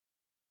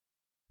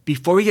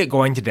Before we get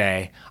going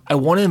today, I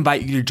want to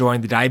invite you to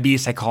join the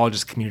Diabetes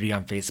Psychologist community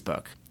on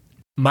Facebook.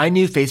 My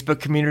new Facebook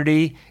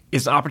community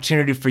is an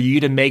opportunity for you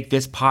to make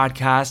this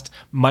podcast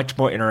much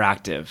more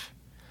interactive.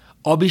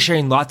 I'll be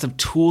sharing lots of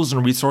tools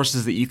and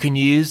resources that you can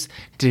use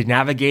to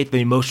navigate the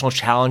emotional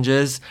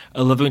challenges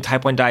of living with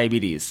type 1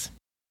 diabetes,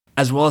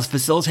 as well as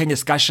facilitating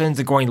discussions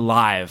and going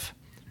live,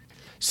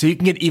 so you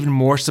can get even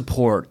more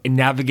support in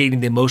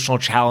navigating the emotional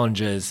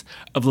challenges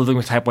of living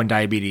with type 1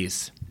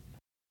 diabetes.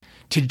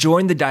 To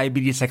join the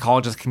Diabetes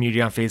Psychologist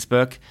community on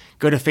Facebook,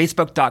 go to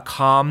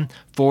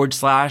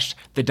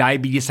facebook.com/the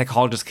Diabetes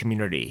Psychologist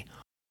community.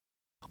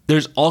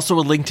 There's also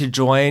a link to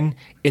join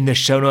in the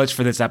show notes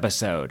for this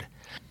episode.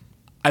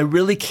 I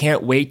really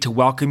can't wait to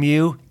welcome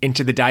you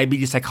into the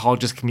Diabetes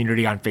Psychologist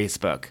community on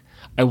Facebook.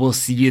 I will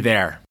see you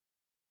there.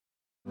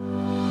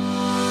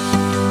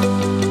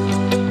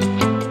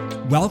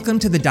 Welcome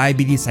to the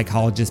Diabetes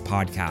Psychologist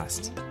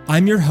podcast.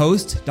 I'm your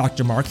host,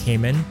 Dr. Mark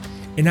Heyman,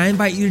 and I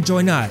invite you to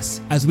join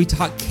us as we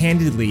talk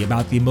candidly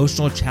about the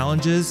emotional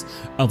challenges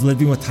of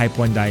living with type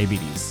 1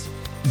 diabetes.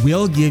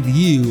 We'll give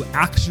you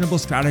actionable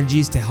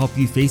strategies to help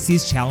you face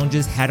these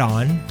challenges head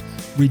on,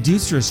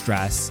 reduce your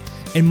stress,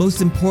 and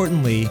most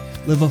importantly,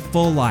 live a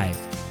full life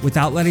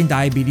without letting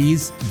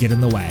diabetes get in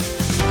the way.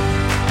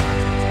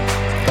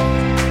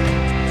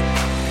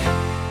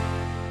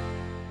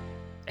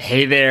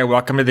 Hey there,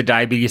 welcome to the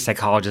Diabetes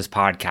Psychologist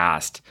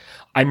podcast.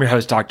 I'm your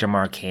host, Dr.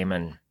 Mark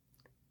Heyman.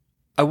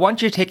 I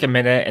want you to take a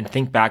minute and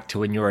think back to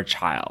when you were a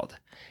child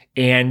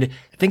and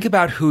think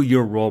about who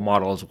your role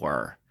models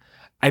were.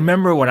 I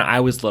remember when I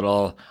was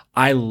little,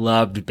 I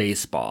loved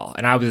baseball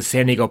and I was a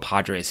San Diego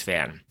Padres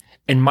fan.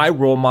 And my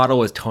role model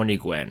was Tony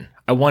Gwynn.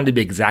 I wanted to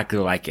be exactly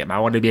like him. I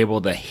wanted to be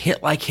able to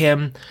hit like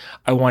him.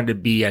 I wanted to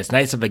be as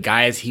nice of a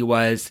guy as he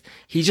was.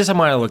 He's just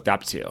someone I looked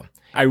up to.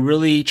 I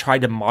really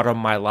tried to model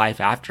my life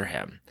after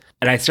him.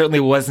 And I certainly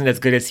wasn't as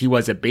good as he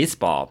was at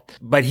baseball,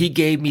 but he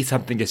gave me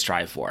something to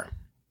strive for.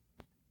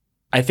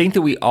 I think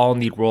that we all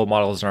need role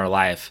models in our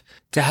life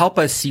to help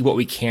us see what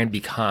we can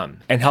become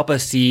and help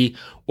us see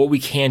what we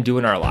can do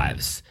in our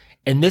lives.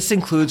 And this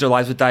includes our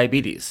lives with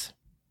diabetes.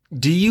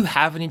 Do you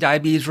have any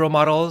diabetes role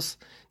models?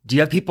 Do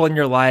you have people in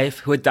your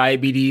life who have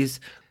diabetes,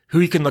 who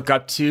you can look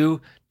up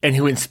to and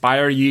who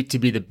inspire you to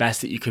be the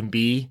best that you can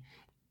be?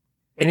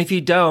 And if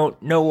you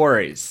don't, no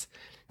worries.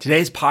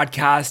 Today's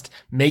podcast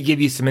may give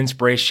you some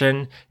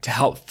inspiration to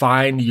help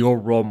find your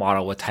role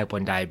model with type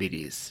 1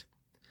 diabetes.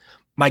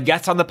 My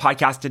guest on the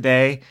podcast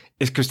today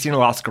is Christina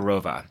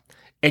Laskarova.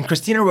 And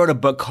Christina wrote a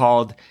book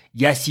called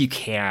Yes, You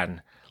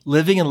Can,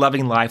 Living and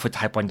Loving Life with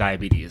Type 1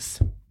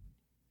 Diabetes.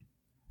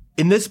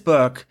 In this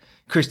book,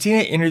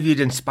 Christina interviewed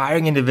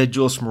inspiring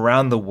individuals from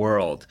around the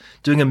world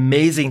doing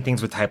amazing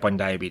things with type 1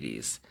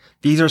 diabetes.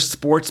 These are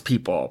sports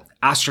people,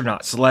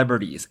 astronauts,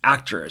 celebrities,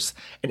 actors,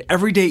 and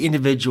everyday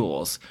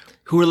individuals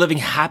who are living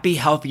happy,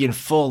 healthy, and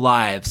full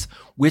lives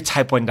with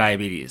type 1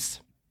 diabetes.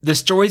 The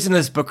stories in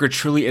this book are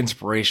truly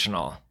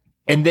inspirational,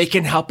 and they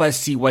can help us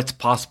see what's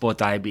possible with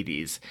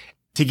diabetes,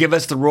 to give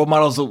us the role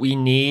models that we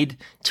need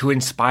to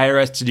inspire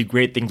us to do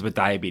great things with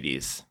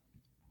diabetes.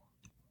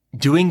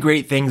 Doing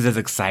great things is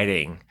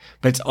exciting,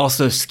 but it's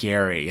also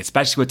scary,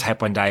 especially with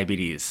type 1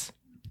 diabetes.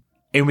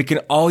 And we can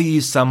all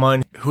use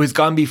someone who has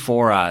gone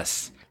before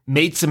us,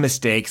 made some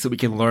mistakes that we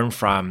can learn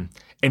from,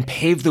 and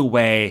pave the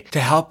way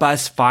to help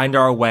us find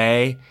our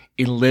way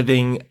in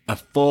living a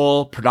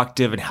full,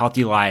 productive, and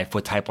healthy life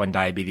with type 1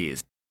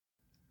 diabetes.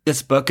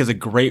 This book is a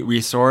great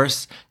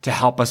resource to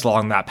help us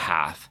along that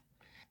path.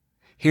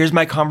 Here's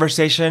my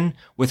conversation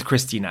with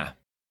Christina.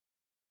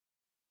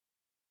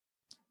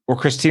 Well,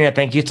 Christina,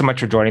 thank you so much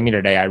for joining me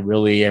today. I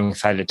really am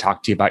excited to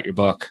talk to you about your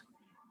book.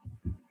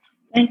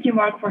 Thank you,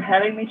 Mark, for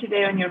having me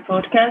today on your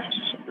podcast.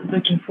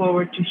 Looking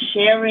forward to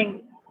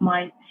sharing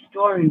my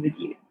story with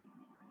you.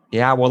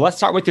 Yeah, well, let's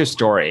start with your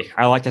story.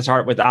 I like to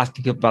start with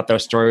asking people about their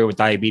story with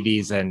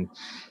diabetes and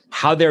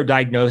how they're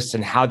diagnosed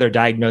and how their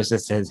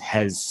diagnosis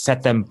has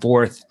set them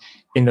forth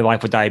in their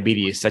life with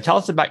diabetes. So tell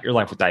us about your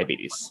life with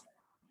diabetes.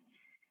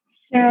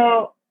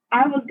 So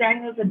I was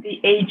diagnosed at the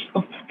age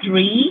of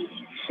 3.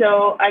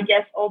 So I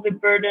guess all the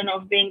burden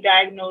of being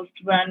diagnosed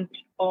went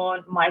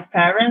on my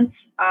parents.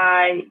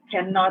 I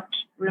cannot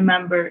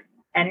remember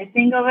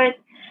anything of it.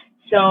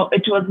 So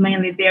it was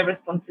mainly their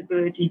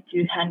responsibility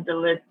to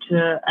handle it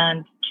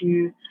and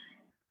to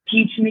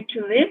teach me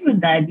to live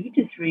with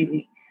diabetes,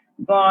 really.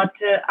 But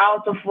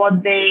out of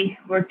what they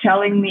were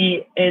telling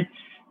me, it's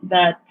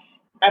that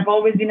I've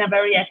always been a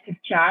very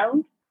active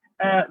child,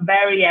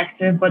 very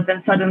active, but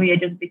then suddenly I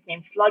just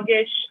became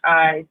sluggish.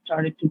 I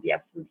started to be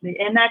absolutely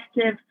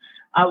inactive.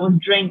 I was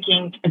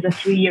drinking as a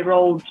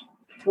 3-year-old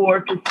 4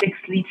 to 6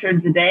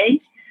 liters a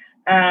day,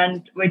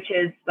 and which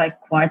is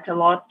like quite a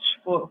lot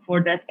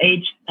for that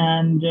age.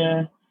 And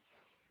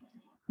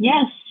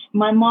yes,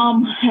 my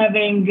mom,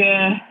 having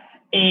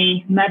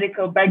a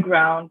medical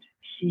background,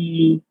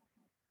 she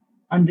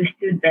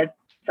understood that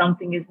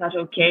something is not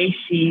okay.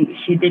 She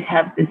did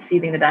have this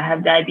feeling that I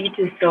have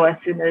diabetes. So as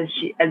soon as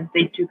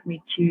they took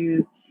me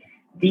to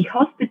the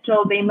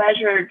hospital,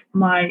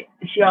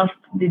 she asked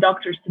the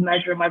doctors to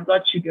measure my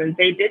blood sugar.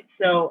 They did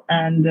so,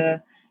 and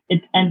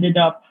it ended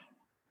up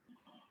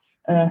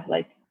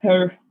like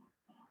her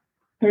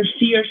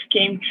fears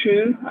came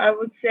true, I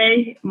would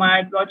say.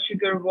 My blood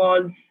sugar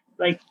was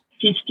like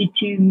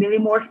 52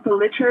 millimoles per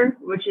liter,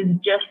 which is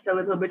just a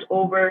little bit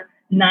over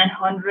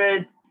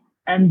 900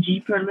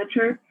 mg per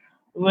liter,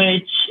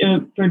 which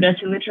per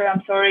deciliter,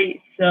 I'm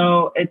sorry.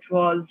 So it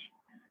was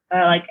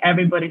like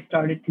everybody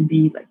started to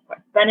be like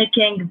quite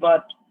panicking,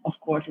 but of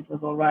course it was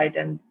all right.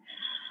 And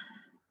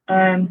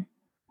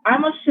I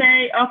must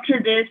say,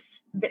 after this,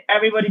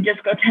 everybody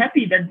just got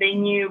happy that they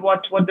knew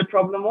what the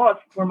problem was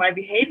for my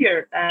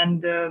behavior.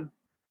 And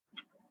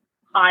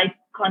I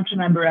can't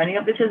remember any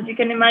of this, as you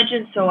can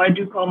imagine. So I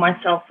do call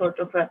myself sort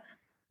of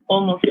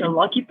almost a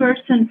lucky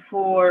person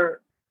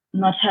for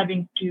not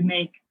having to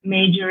make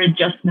major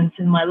adjustments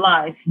in my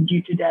life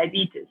due to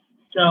diabetes.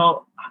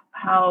 So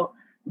how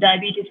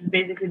diabetes is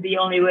basically the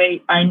only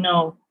way I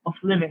know of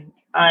living.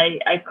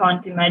 I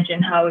can't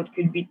imagine how it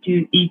could be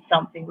to eat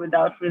something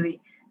without really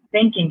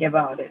thinking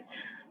about it.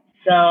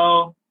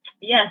 So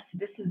yes,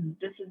 this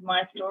is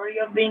my story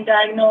of being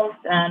diagnosed,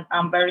 and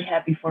I'm very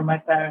happy for my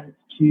parents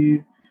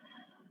to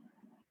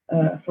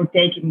for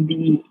taking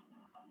the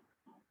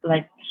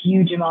like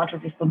huge amount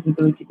of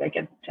responsibility back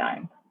at the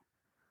time.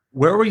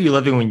 Where were you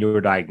living when you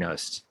were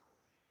diagnosed?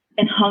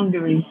 In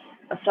Hungary.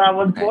 So I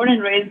was born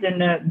and raised in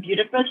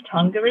Budapest,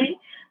 Hungary,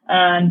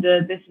 and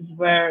this is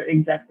where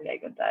exactly I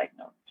got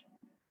diagnosed.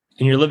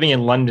 And you're living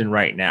in London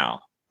right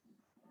now?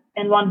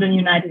 In London,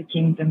 United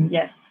Kingdom,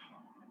 yes.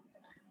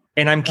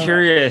 And I'm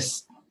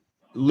curious,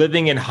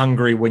 living in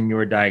Hungary when you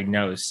were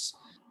diagnosed,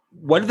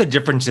 what are the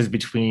differences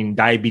between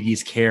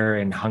diabetes care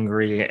in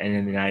Hungary and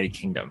in the United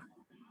Kingdom?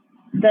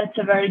 That's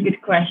a very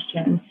good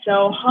question.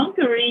 So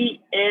Hungary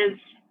is,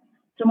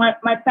 so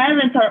my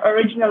parents are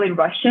originally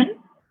Russian,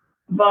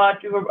 but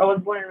I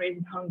was born and raised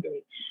in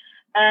Hungary.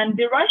 And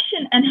the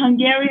Russian and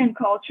Hungarian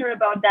culture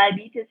about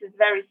diabetes is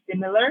very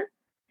similar.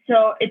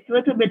 So it's a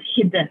little bit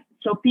hidden.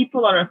 So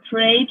people are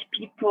afraid.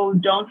 People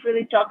don't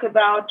really talk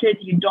about it.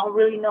 You don't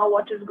really know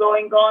what is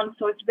going on.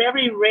 So it's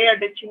very rare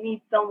that you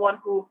meet someone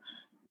who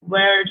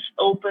wears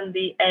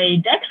openly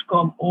a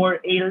Dexcom or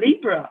a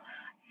Libra.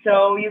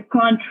 So you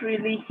can't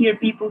really hear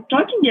people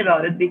talking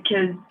about it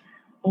because,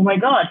 oh my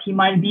God, he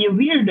might be a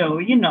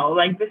weirdo,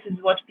 like this is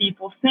what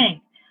people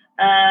think.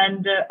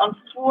 And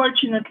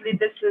unfortunately,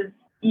 this is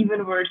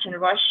even worse in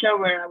Russia,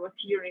 where I was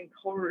hearing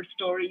horror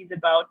stories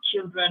about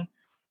children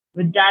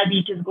with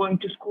diabetes going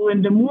to school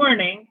in the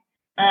morning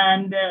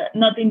and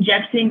not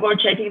injecting or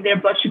checking their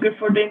blood sugar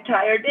for the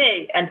entire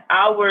day. And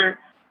our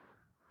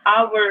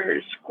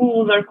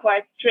schools are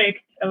quite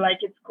strict. Like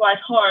it's quite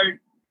hard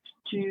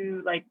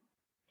to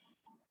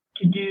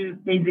do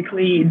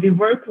basically the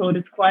workload.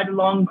 It's quite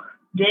long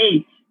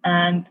days.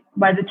 And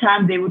by the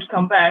time they would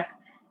come back,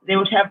 they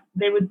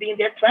would be in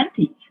their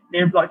 20s,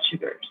 their blood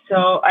sugar.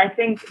 So I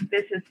think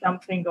this is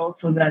something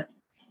also that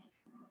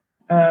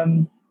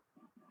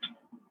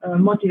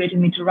motivated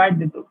me to write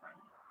the book,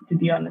 to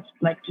be honest,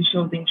 like to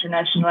show the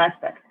international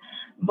aspect.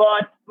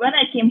 But when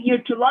I came here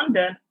to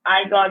London,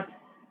 I got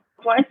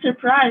quite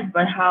surprised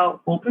by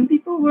how open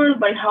people were,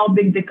 by how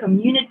big the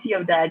community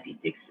of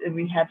diabetics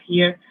we have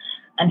here,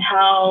 and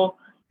how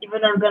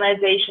even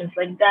organizations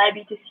like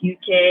Diabetes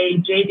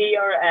UK,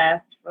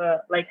 JDRF,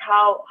 like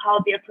how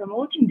they're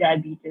promoting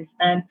diabetes,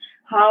 and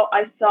how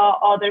I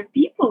saw other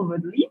people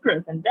with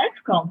Libras and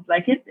Dexcoms.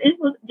 Like it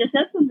was just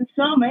absolutely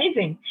so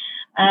amazing.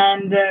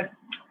 And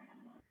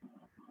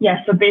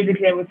so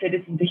basically I would say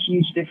this is the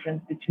huge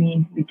difference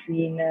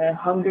between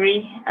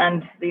Hungary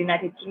and the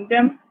United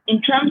Kingdom.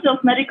 In terms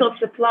of medical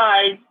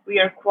supplies, we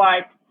are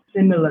quite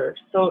similar.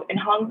 So in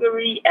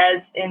Hungary,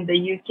 as in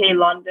the UK,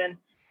 London,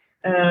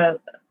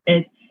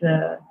 it's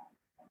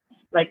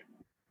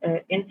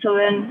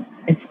insulin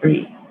is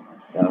free.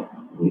 So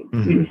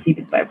we receive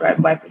it by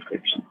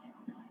prescription.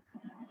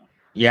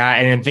 Yeah,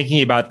 and in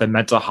thinking about the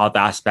mental health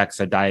aspects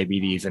of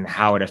diabetes and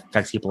how it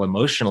affects people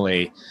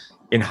emotionally,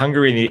 in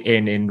Hungary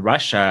and in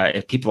Russia,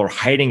 if people are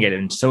hiding it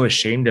and so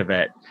ashamed of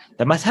it,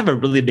 that must have a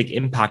really big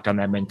impact on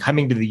them. And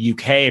coming to the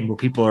UK, and where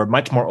people are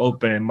much more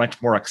open and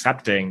much more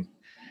accepting,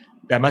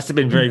 that must have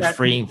been very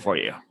freeing for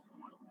you.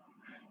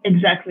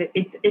 Exactly.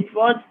 It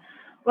was,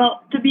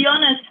 well, to be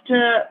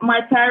honest,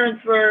 my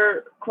parents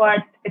were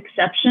quite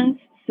exceptions.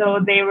 So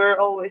they were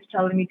always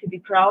telling me to be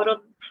proud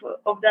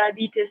of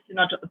diabetes,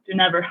 to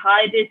never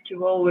hide it,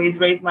 to always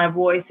raise my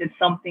voice if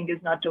something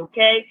is not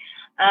okay.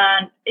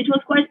 And it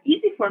was quite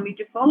easy for me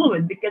to follow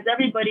it because I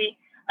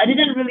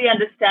didn't really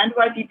understand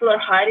why people are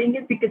hiding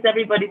it, because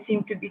everybody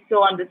seemed to be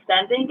so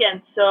understanding.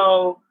 And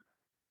so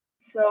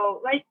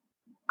like,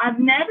 I've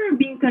never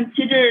been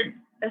considered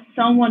as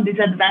someone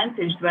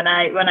disadvantaged when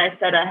I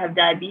said I have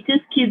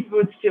diabetes. Kids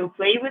would still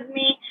play with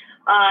me.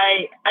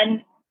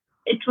 And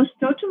it was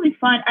totally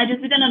fine. I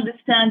just didn't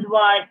understand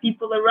why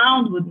people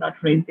around would not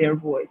raise their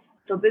voice.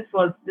 So this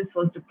was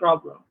the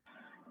problem.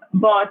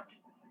 But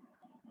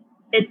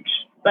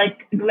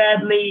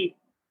gladly,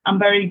 I'm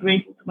very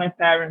grateful to my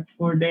parents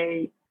for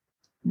they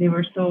they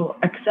were so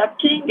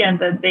accepting, and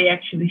that they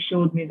actually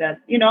showed me that,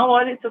 you know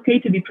what, it's okay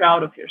to be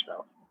proud of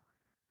yourself.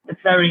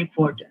 It's very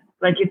important.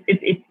 Like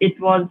it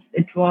was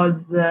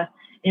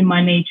in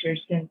my nature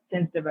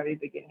since the very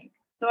beginning.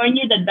 So I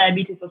knew that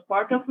diabetes was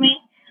part of me,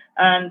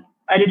 and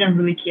I didn't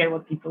really care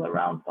what people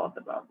around thought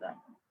about that.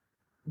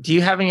 Do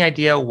you have any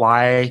idea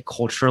why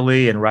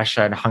culturally in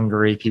Russia and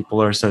Hungary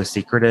people are so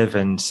secretive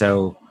and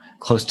so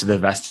close to the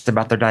vest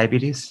about their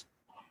diabetes?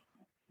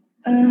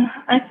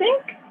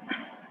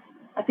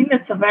 I think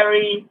that's a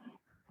very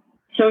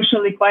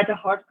socially quite a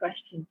hard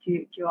question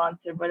to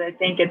answer, but I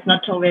think it's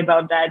not only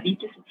about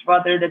diabetes, it's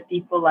rather that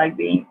people like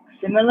being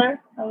similar,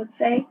 I would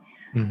say.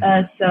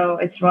 So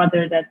it's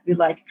rather that we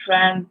like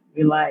trends,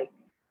 we like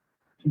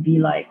to be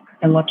like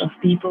a lot of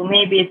people.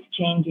 Maybe it's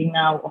changing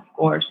now, of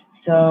course.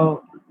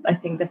 So I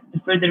think that the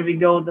further we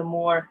go, the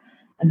more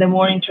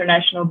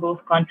international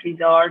both countries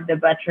are, the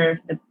better,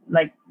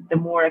 the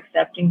more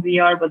accepting we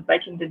are. But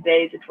back in the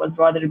days, it was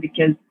rather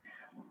because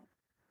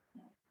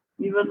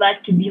we would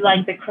like to be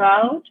like the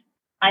crowd.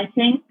 I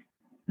think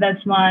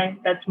that's my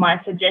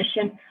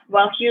suggestion.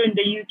 While here in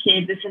the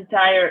UK, this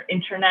entire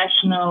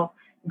international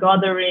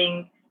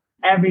gathering,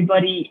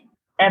 everybody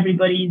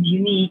is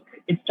unique.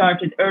 It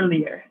started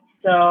earlier.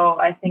 So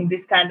I think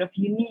this kind of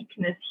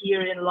uniqueness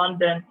here in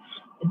London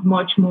is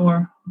much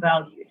more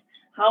valued.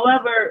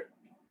 However,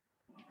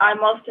 I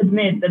must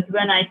admit that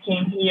when I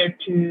came here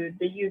to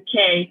the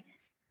UK,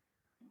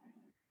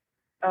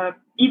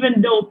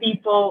 even though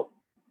people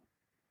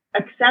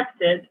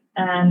accepted,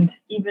 and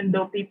even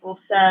though people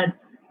said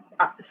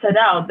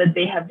out that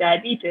they have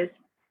diabetes,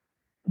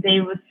 they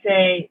would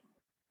say,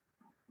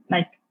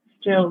 like,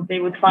 still they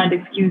would find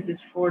excuses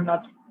for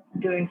not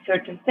doing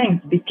certain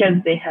things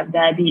because they have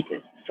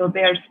diabetes. So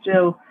they're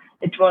still,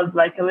 it was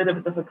like a little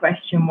bit of a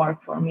question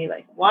mark for me,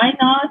 like, why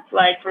not?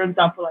 Like, for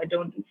example, I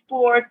don't do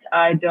sports,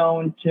 I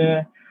don't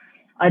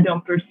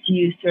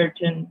pursue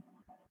certain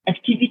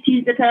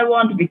activities that I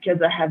want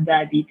because I have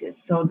diabetes.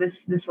 So this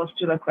was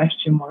still a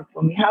question mark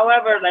for me.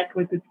 However, like,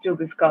 we could still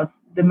discuss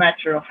the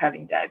matter of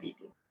having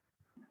diabetes.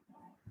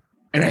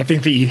 And I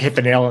think that you hit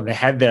the nail on the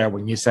head there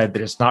when you said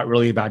that it's not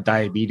really about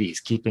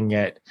diabetes. Keeping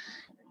it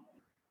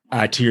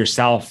to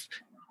yourself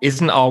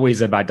isn't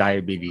always about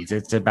diabetes.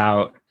 It's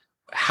about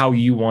how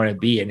you want to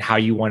be and how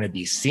you want to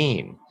be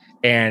seen.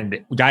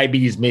 And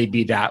diabetes may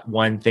be that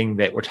one thing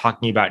that we're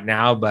talking about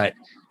now, but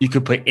you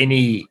could put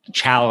any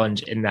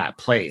challenge in that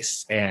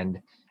place, and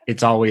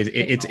it's always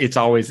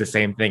the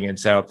same thing. And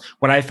so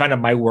what I found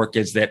in my work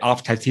is that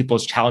oftentimes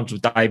people's challenge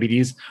with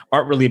diabetes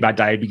aren't really about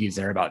diabetes,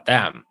 they're about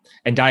them.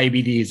 And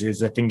diabetes is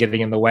the thing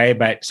getting in the way,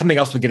 but something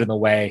else would get in the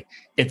way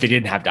if they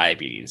didn't have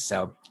diabetes.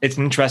 So it's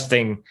an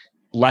interesting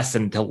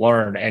lesson to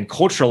learn. And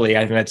culturally,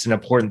 I think that's an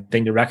important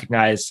thing to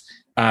recognize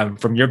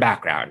from your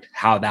background,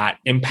 how that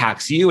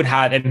impacts you and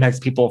how it impacts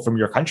people from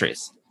your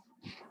countries.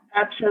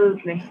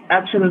 Absolutely.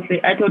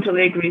 I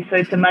totally agree. So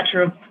it's a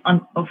matter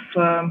of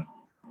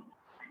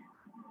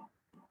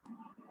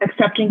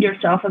accepting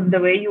yourself as the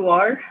way you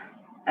are,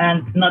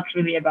 and not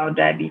really about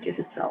diabetes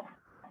itself.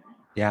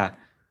 Yeah.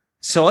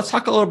 So let's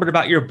talk a little bit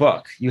about your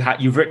book.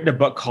 You've written a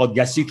book called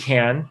Yes, You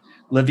Can,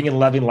 Living and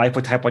Loving Life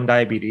with Type 1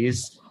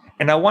 Diabetes.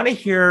 And I want to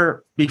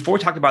hear, before we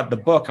talk about the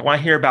book, I want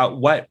to hear about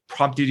what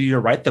prompted you to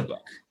write the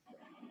book.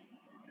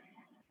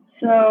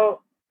 So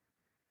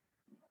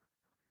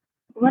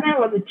when I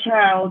was a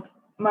child,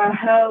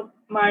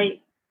 my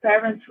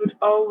parents would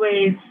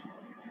always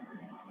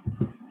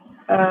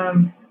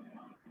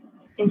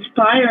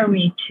inspire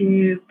me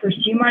to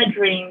pursue my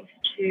dreams,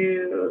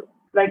 to,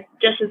 like,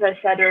 just as I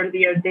said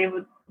earlier, they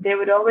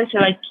would always say,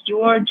 like, you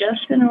are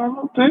just a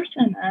normal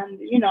person, and,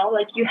 you know,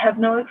 like, you have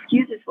no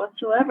excuses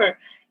whatsoever.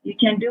 You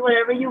can do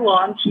whatever you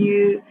want.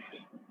 You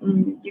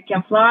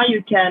can fly,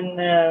 you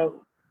can,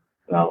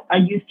 well, I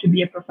used to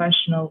be a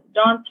professional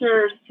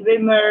dancer,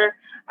 swimmer.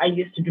 I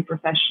used to do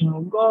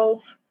professional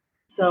golf.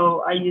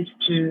 So I used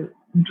to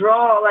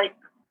draw. Like,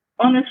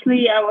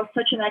 honestly, I was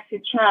such an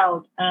active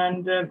child.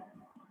 And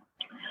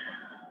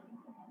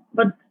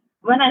but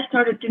when I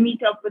started to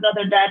meet up with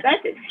other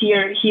diabetics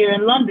here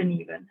in London,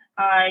 even,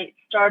 I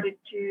started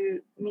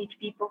to meet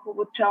people who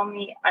would tell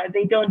me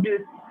they don't do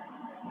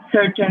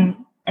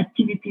certain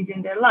activities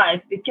in their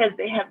life because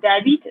they have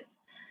diabetes.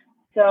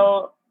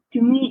 So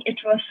to me, it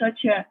was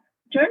such a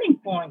turning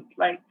point.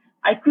 Like,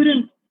 I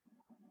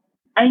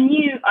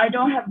knew I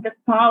don't have the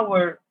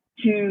power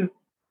to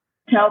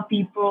tell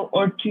people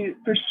or to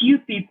pursue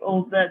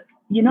people that,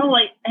 you know,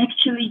 like,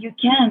 actually you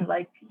can,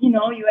 like, you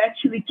know, you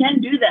actually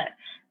can do that.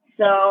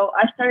 So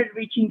I started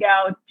reaching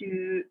out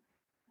to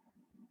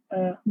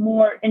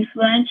more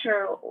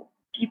influential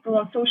people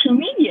on social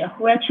media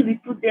who actually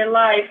put their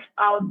life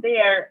out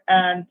there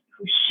and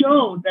who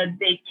show that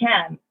they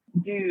can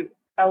do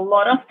a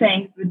lot of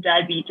things with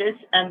diabetes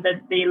and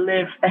that they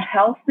live a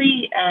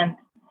healthy and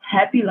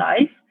happy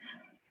life.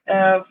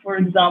 For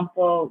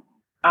example,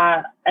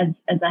 as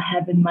I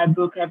have in my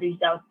book, I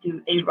reached out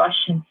to a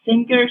Russian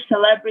singer,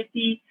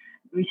 celebrity.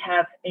 We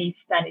have a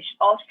Spanish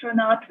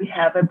astronaut. We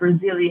have a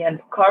Brazilian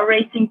car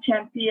racing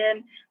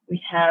champion.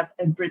 We have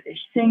a British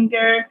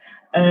singer.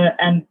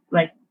 and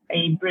like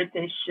a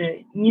British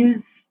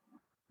news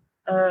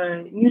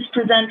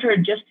presenter,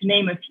 just to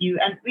name a few.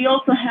 And we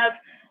also have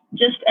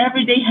just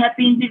everyday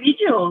happy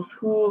individuals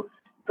who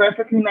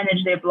perfectly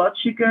manage their blood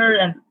sugar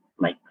and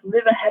like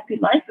live a happy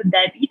life with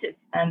diabetes.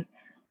 And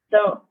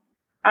so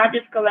I've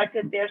just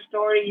collected their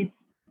stories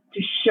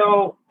to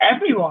show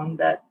everyone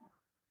that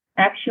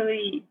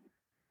actually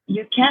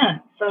you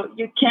can. So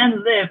you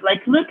can live.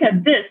 Like, look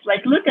at this.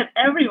 Like, look at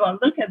everyone.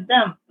 Look at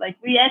them. Like,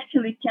 we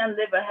actually can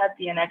live a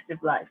happy and active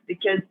life.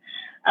 Because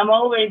I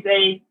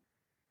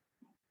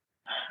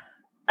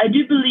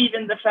do believe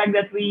in the fact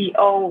that we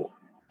all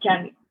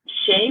can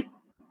shape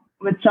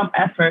with some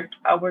effort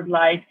our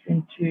lives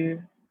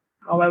into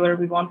however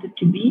we want it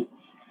to be.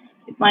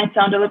 It might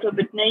sound a little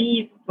bit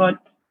naive, but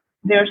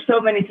there are so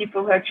many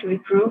people who actually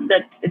prove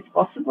that it's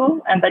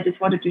possible, and I just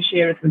wanted to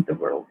share it with the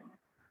world.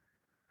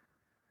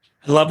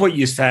 I love what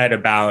you said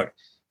about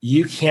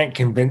you can't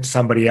convince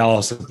somebody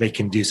else that they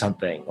can do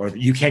something, or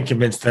you can't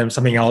convince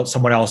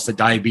someone else that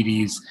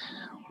diabetes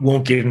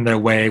won't get in their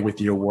way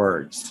with your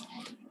words.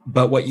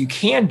 But what you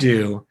can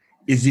do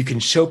is you can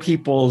show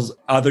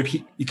other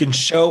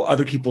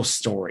people's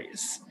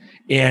stories.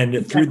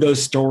 And through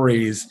those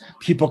stories,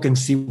 people can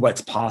see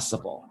what's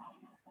possible.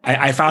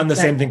 I found the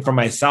same thing for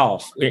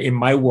myself in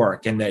my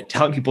work, and that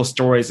telling people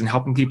stories and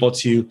helping people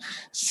to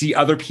see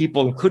other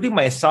people, including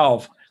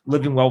myself,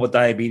 living well with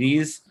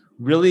diabetes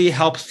really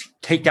helps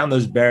take down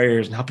those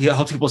barriers and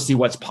help people see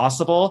what's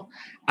possible,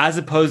 as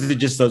opposed to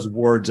just those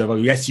words of, oh,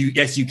 yes, you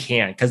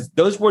can, because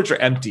those words are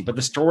empty, but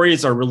the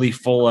stories are really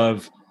full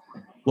of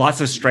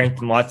lots of strength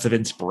and lots of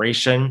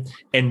inspiration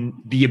and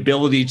the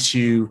ability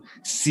to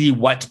see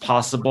what's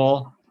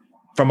possible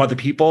from other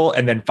people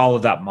and then follow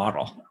that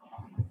model.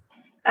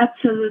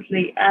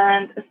 Absolutely.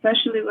 And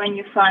especially when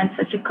you find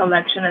such a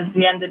collection as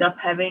we ended up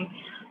having,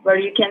 where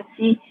you can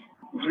see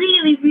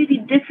really, really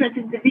different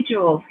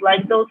individuals,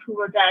 like those who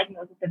were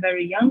diagnosed at a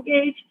very young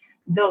age,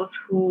 those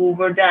who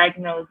were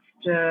diagnosed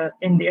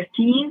in their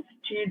teens,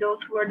 to those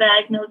who were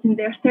diagnosed in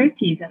their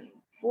 30s and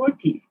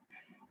 40s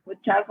with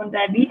type 1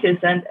 diabetes.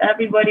 And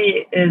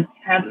everybody is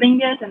handling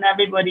it, and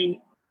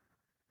everybody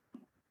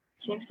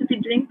seems to be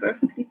doing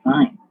perfectly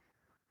fine.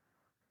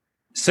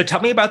 So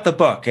tell me about the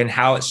book and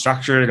how it's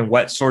structured and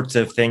what sorts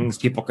of things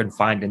people can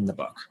find in the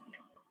book.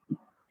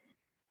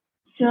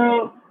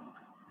 So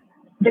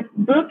the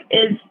book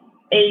is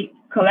a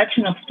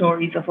collection of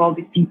stories of all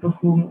these people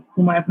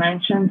whom I've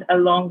mentioned,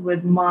 along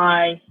with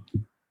my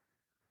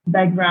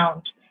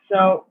background.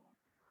 So,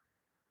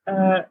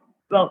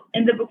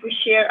 in the book, we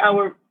share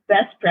our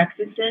best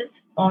practices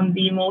on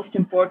the most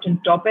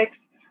important topics,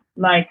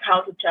 like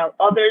how to tell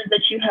others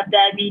that you have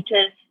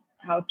diabetes,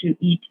 how to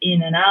eat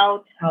in and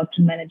out, how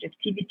to manage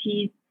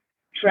activities,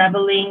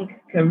 traveling,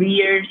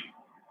 careers,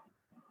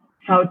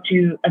 how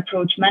to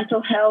approach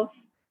mental health.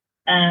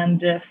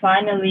 And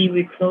finally,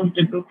 we closed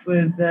the book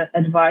with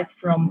advice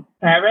from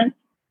parents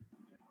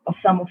of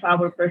some of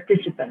our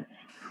participants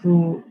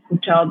who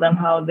tell them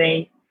how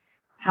they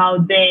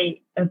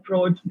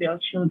approached their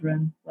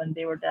children when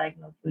they were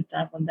diagnosed with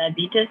type 1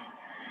 diabetes.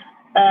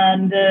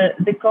 And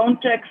the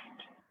context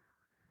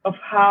of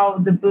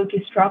how the book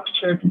is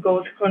structured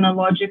goes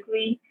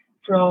chronologically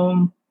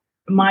from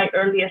my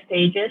earliest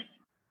stages,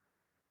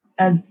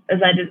 as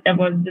I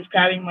was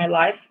describing my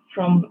life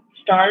from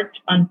start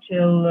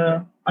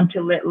until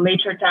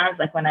later times,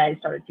 like when I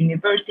started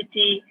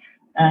university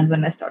and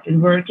when I started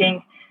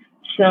working.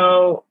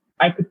 So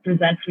I could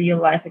present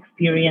real life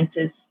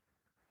experiences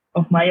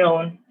of my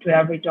own to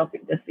every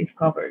topic that we've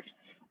covered.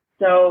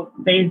 So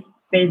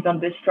based on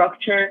this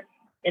structure,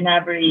 in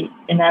every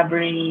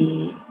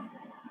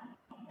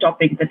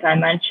topic that I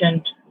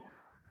mentioned,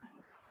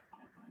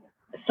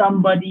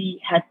 somebody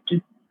had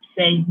to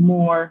say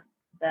more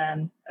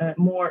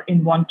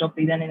in one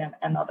topic than in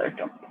another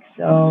topic.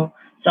 So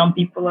some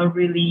people are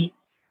really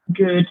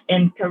good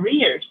in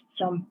careers.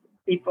 Some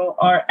people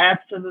are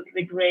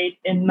absolutely great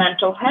in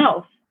mental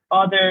health.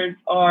 Others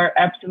are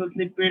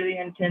absolutely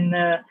brilliant in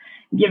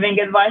giving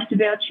advice to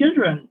their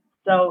children.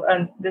 So,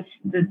 and this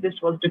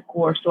was the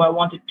core. So I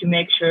wanted to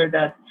make sure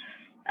that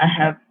I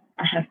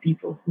have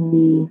people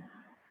who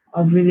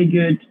are really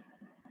good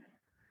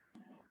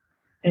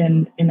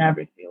in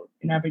every field,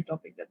 in every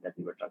topic that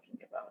we were talking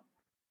about.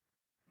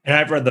 And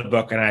I've read the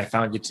book, and I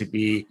found it to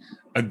be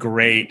a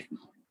great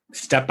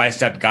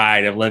step-by-step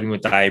guide of living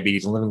with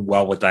diabetes and living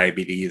well with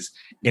diabetes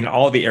in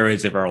all the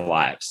areas of our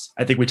lives.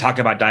 I think we talk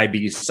about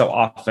diabetes so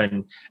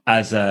often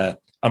as an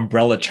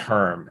umbrella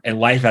term and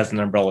life as an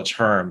umbrella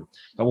term.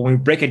 But when we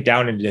break it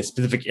down into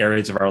specific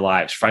areas of our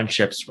lives,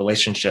 friendships,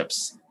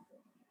 relationships,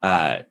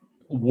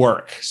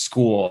 work,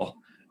 school,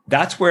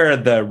 that's where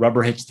the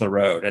rubber hits the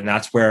road. And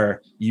that's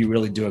where you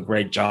really do a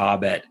great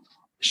job at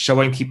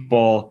showing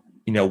people,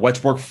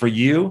 what's worked for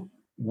you,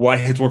 what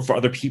has worked for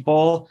other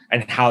people,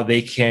 and how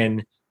they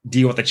can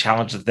deal with the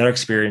challenges that they're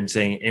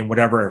experiencing in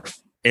whatever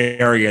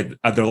area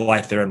of their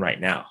life they're in right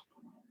now.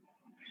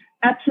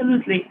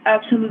 Absolutely.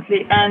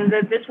 And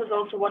this was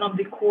also one of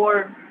the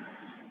core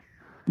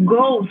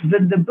goals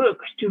with the book,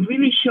 to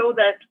really show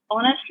that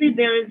honestly,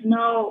 there is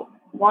no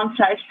one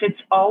size fits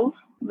all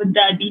with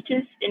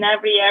diabetes in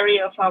every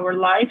area of our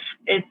life.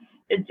 It's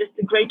just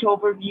a great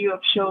overview of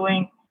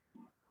showing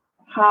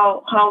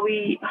how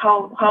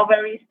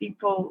various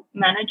people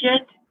manage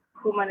it,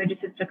 who manages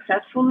it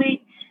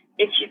successfully.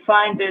 If you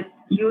find it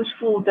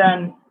useful,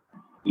 then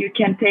you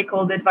can take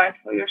all the advice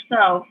for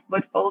yourself.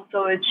 But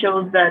also, it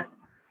shows that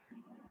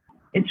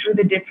it's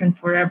really different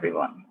for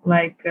everyone.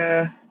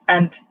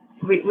 And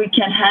we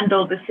can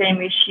handle the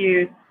same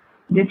issue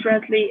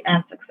differently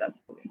and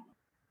successfully.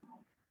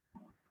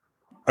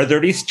 Are there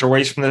any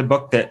stories from the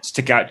book that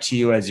stick out to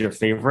you as your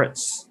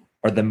favorites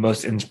or the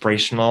most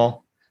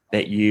inspirational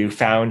that you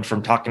found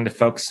from talking to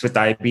folks with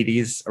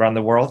diabetes around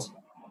the world?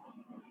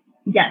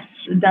 Yes,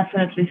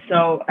 definitely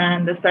so.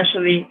 And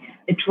especially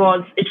it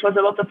was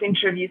a lot of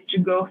interviews to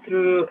go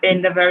through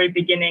in the very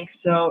beginning.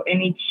 So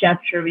in each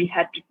chapter, we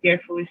had to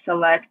carefully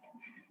select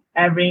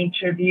every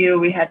interview.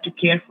 We had to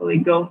carefully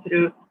go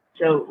through.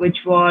 So which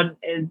one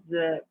is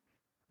the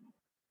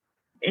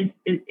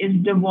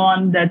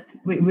one that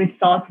we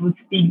thought would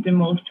speak the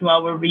most to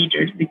our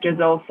readers, because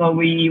also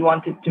we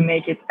wanted to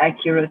make it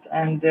accurate,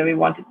 and we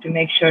wanted to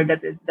make sure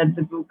that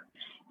the book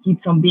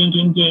keeps on being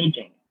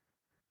engaging.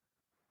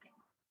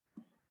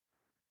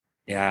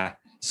 Yeah.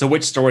 So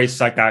which stories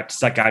stuck out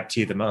to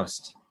you the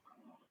most?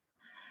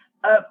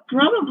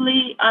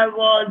 Probably I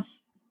was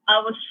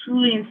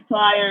truly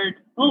inspired.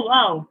 Oh,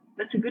 wow.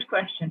 That's a good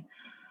question.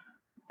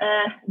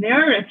 There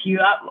are a few.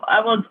 I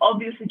was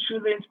obviously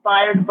truly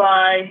inspired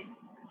by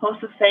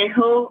Jose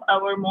Feijó,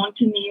 our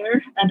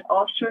mountaineer and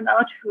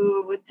astronaut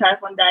who, with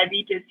type 1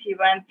 diabetes, he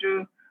went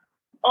through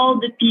all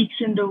the peaks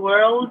in the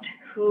world,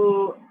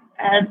 who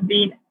has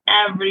been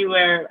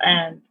everywhere,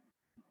 and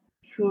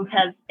who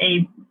has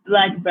a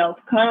black belt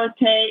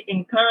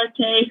in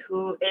karate,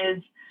 who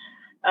is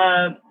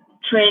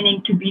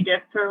training to be the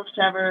first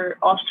ever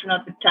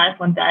astronaut with type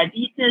 1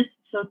 diabetes.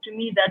 So to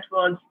me, that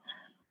was,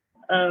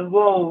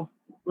 whoa,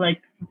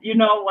 like, you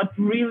know what,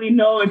 really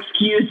no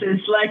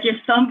excuses. Like, if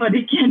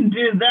somebody can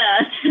do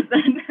that,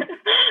 then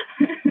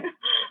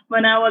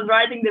when I was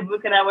writing the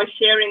book and I was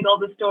sharing all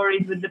the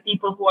stories with the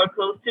people who are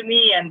close to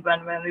me, and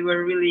when we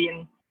were really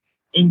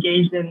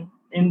engaged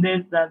in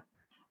this, that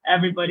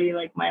everybody,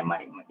 like my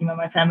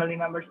family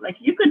members, like,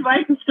 you could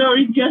write a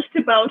story just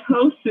about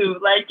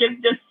Hosu. Like,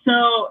 it's just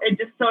so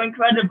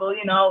incredible,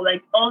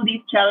 like all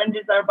these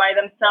challenges are by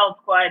themselves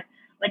quite,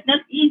 like,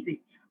 not easy,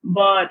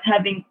 but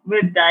having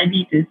with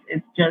diabetes,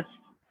 it's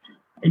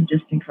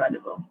just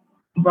incredible.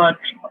 But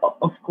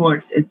of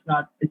course, it's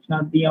not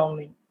the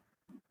only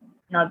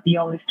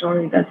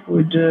story that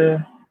would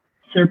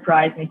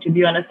surprise me. To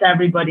be honest,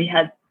 everybody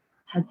had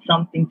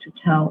something to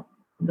tell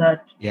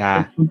that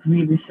it would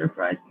really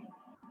surprise me.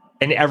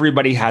 And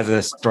everybody has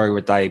a story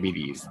with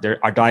diabetes.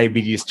 Our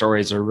diabetes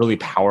stories are really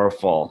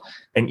powerful.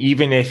 And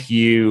even if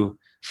you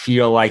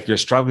feel like you're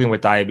struggling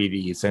with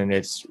diabetes and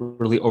it's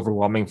really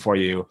overwhelming for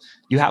you,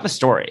 you have a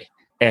story.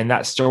 And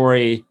that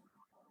story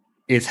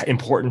is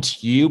important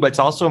to you, but it's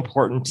also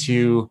important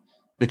to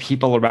the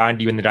people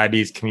around you in the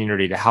diabetes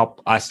community to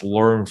help us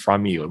learn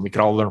from you. And we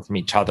can all learn from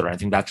each other. I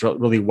think that's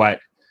really what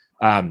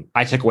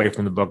I took away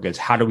from the book, is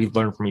how do we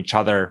learn from each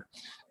other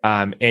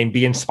and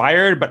be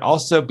inspired, but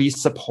also be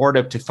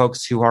supportive to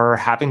folks who are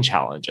having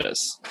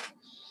challenges.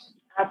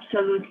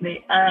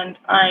 Absolutely. And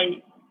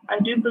I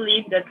do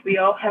believe that we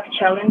all have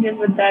challenges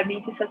with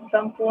diabetes at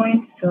some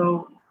point.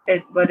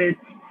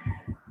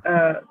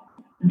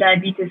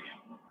 Diabetes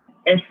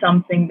is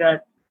something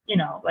that,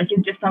 like,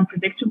 it's just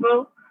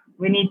unpredictable.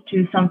 We need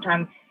to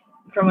sometimes,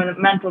 from a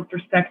mental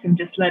perspective,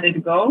 just let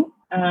it go.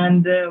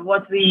 And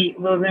what we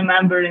will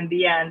remember in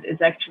the end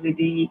is actually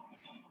the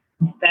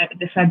fact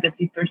that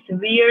we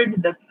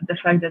persevered, the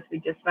fact that we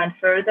just went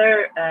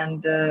further,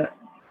 and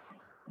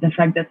the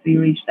fact that we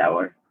reached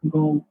our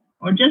goal,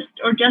 or just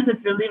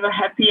that we live a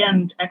happy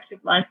and active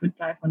life with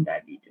type 1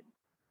 diabetes.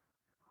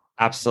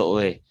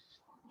 Absolutely.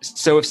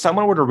 So if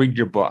someone were to read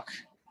your book,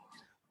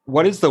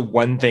 what is the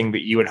one thing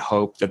that you would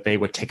hope that they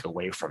would take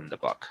away from the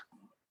book?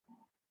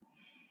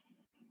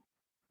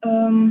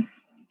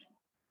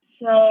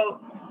 So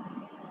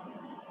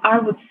I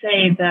would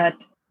say that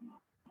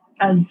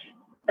as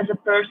a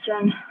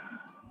person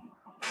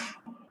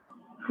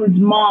whose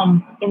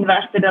mom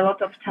invested a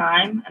lot of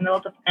time and a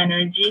lot of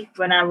energy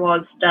when I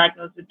was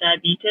diagnosed with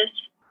diabetes,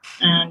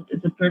 and as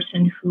a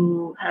person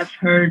who has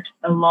heard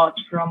a lot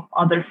from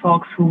other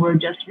folks who were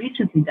just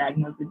recently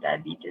diagnosed with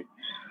diabetes,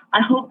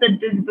 I hope that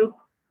this book,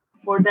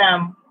 for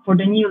them, for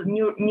the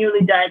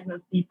newly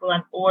diagnosed people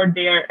and or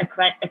their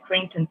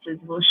acquaintances,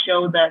 will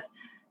show that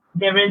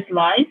there is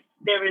life,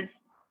 there is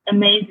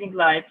amazing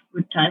life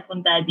with type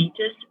 1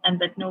 diabetes, and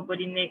that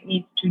nobody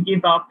needs to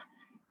give up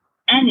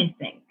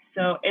anything.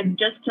 So it's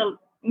just a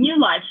new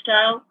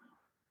lifestyle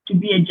to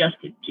be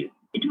adjusted to.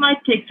 It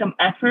might take some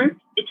effort,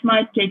 it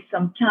might take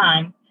some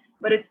time,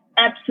 but it's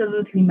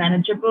absolutely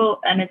manageable,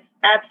 and it's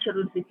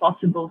absolutely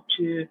possible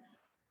to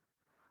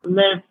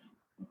live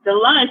the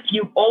life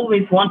you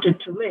always wanted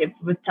to live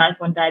with type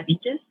 1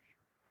 diabetes.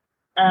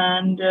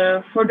 And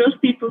for those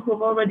people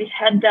who've already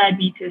had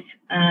diabetes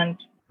and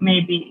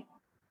maybe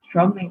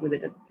struggling with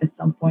it at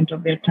some point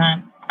of their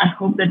time. I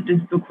hope that this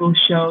book will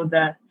show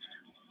that,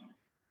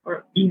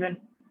 or even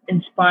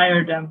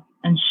inspire them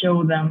and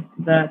show them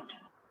that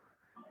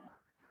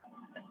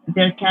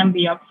there can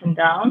be ups and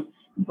downs,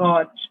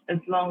 but as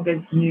long as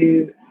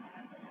you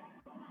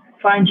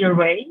find your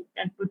way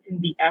and put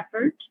in the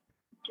effort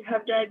to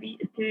have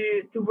diabetes,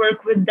 to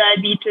work with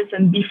diabetes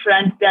and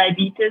befriend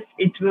diabetes,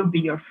 it will be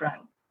your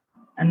friend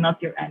and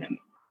not your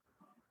enemy.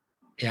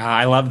 Yeah,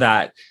 I love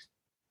that.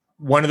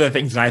 One of the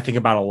things that I think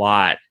about a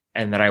lot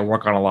and that I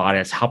work on a lot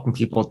is helping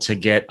people to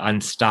get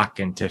unstuck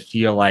and to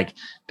feel like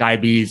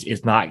diabetes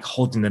is not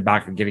holding them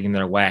back or getting in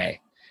their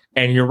way.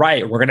 And you're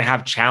right, we're going to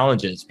have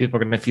challenges. People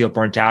are going to feel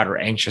burnt out or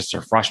anxious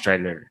or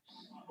frustrated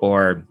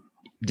or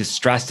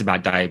distressed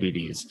about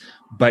diabetes.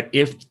 But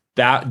if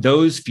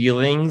those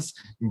feelings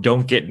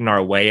don't get in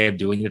our way of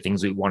doing the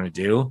things we want to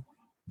do,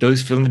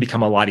 those feelings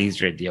become a lot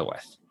easier to deal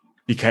with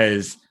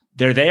because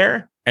they're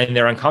there and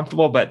they're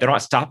uncomfortable, but they're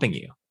not stopping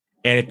you.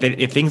 And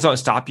if things don't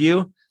stop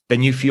you,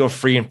 then you feel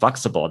free and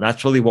flexible. And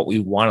that's really what we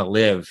want to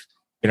live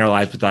in our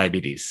lives with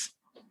diabetes.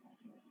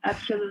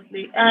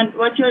 Absolutely. And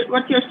what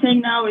you're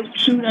saying now is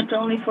true not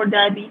only for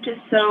diabetes.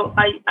 So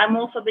I'm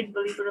also a big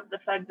believer of the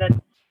fact that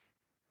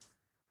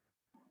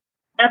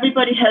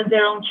everybody has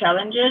their own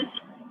challenges.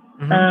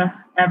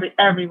 Mm-hmm.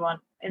 Everyone.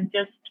 It's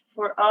just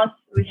for us,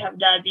 we have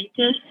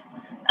diabetes,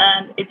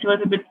 and it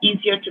was a bit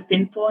easier to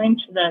pinpoint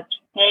that,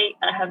 hey,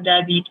 I have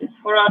diabetes.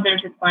 For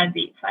others, it might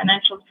be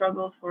financial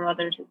struggles. For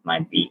others, it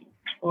might be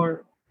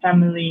for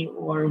family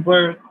or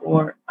work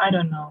or I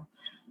don't know.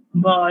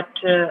 But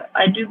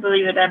I do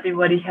believe that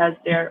everybody has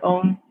their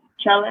own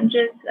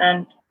challenges,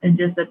 and it's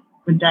just that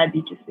with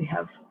diabetes, we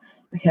have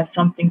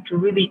something to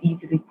really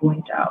easily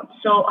point out.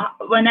 So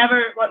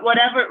whatever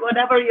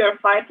you're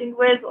fighting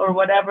with or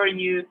whatever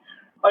you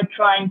are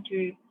trying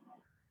to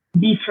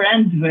be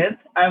friends with,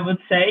 I would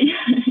say,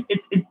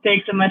 it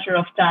takes a matter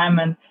of time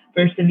and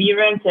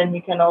perseverance, and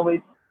you can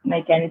always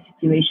make any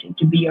situation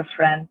to be your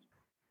friend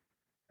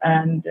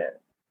and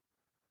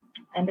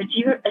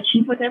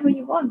achieve whatever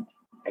you want.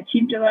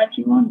 Achieve the life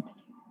you want.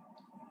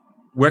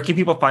 Where can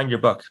people find your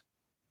book?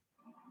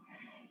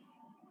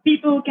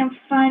 People can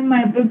find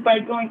my book by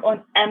going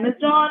on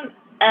Amazon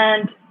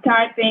and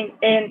typing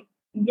in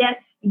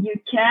 "Yes, You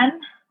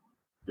Can,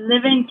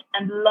 Living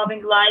and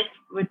Loving Life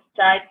with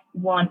Type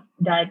 1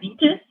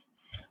 Diabetes,"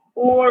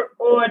 or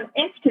on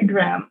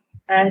Instagram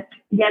at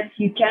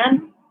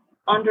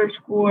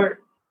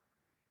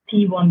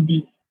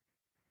YesYouCan_T1D.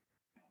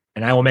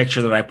 And I will make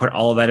sure that I put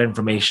all of that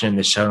information in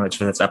the show notes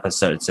for this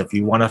episode. So if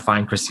you want to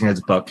find Christina's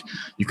book,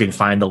 you can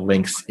find the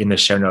links in the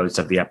show notes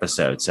of the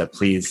episode. So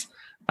please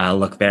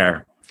look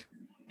there.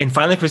 And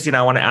finally, Christina,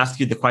 I want to ask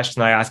you the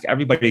question I ask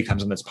everybody who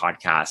comes on this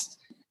podcast.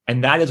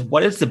 And that is,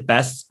 what is the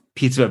best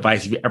piece of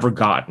advice you've ever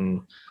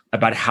gotten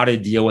about how to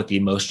deal with the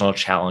emotional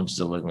challenges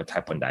of living with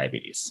type 1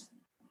 diabetes?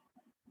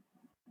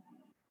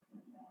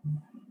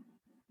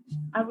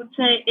 I would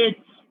say it's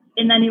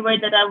in any way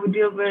that I would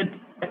deal with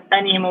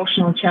any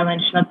emotional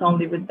challenge, not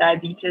only with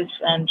diabetes.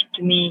 And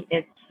to me,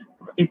 it's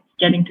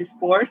getting to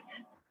sports.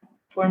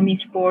 For me,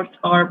 sports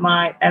are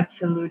my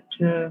absolute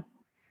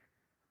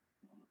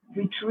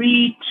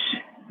retreat,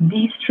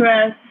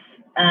 de-stress,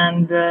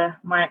 and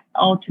my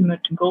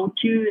ultimate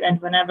go-to. And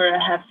whenever I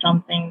have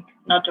something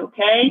not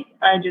okay,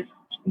 I just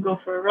go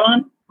for a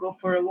run, go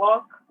for a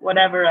walk,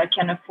 whatever I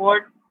can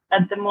afford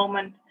at the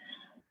moment.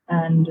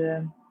 And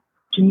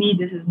to me,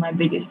 this is my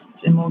biggest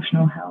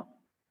emotional help.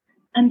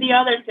 And the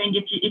other thing,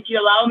 if you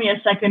allow me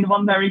a second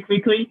one very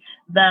quickly,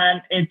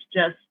 then it's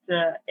just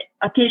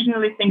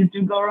occasionally things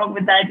do go wrong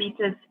with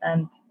diabetes,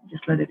 and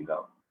just let it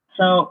go.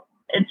 So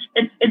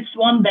it's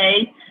 1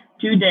 day,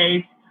 2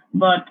 days,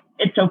 but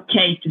it's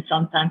okay to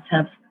sometimes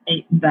have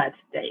a bad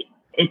day.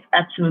 It's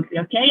absolutely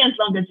okay as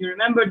long as you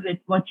remember that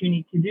what you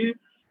need to do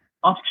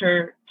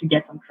after to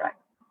get on track.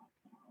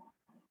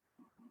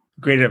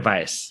 Great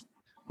advice.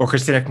 Well,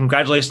 Christina,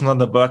 congratulations on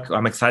the book.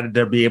 I'm excited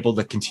to be able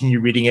to continue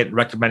reading it and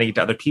recommending it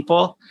to other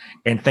people.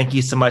 And thank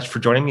you so much for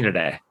joining me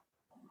today.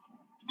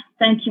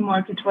 Thank you,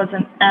 Mark. It was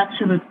an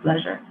absolute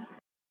pleasure.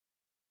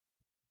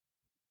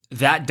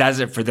 That does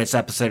it for this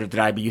episode of the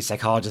Diabetes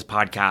Psychologist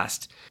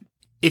Podcast.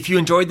 If you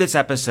enjoyed this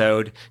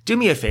episode, do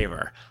me a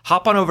favor.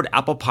 Hop on over to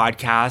Apple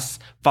Podcasts,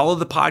 follow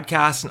the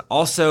podcast, and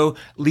also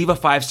leave a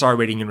 5-star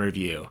rating and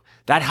review.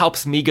 That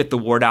helps me get the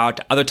word out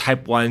to other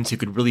type 1s who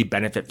could really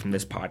benefit from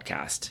this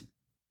podcast.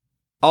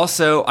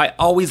 Also, I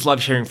always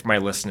love hearing from my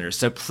listeners,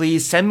 so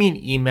please send me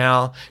an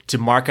email to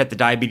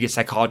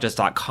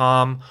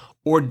mark@thediabetespsychologist.com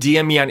or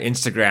DM me on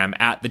Instagram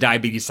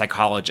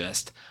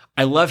 @thediabetespsychologist.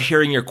 I love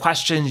hearing your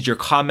questions, your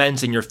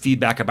comments, and your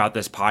feedback about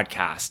this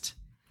podcast.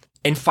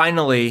 And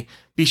finally,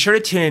 be sure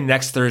to tune in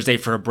next Thursday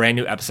for a brand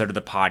new episode of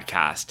the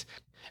podcast.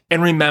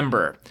 And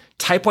remember,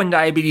 type 1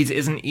 diabetes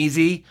isn't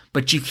easy,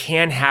 but you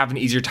can have an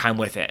easier time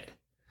with it.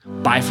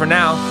 Bye for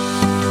now.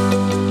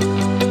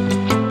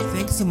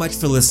 Thanks so much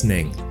for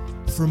listening.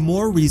 For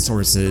more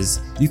resources,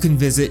 you can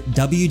visit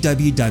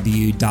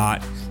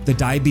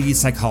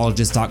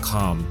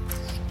www.thediabetespsychologist.com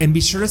and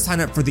be sure to sign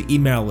up for the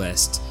email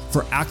list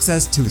for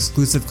access to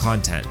exclusive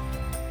content.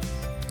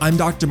 I'm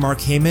Dr. Mark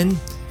Heyman,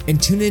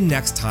 and tune in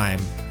next time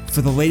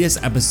for the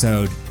latest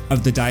episode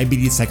of the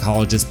Diabetes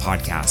Psychologist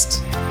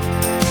podcast.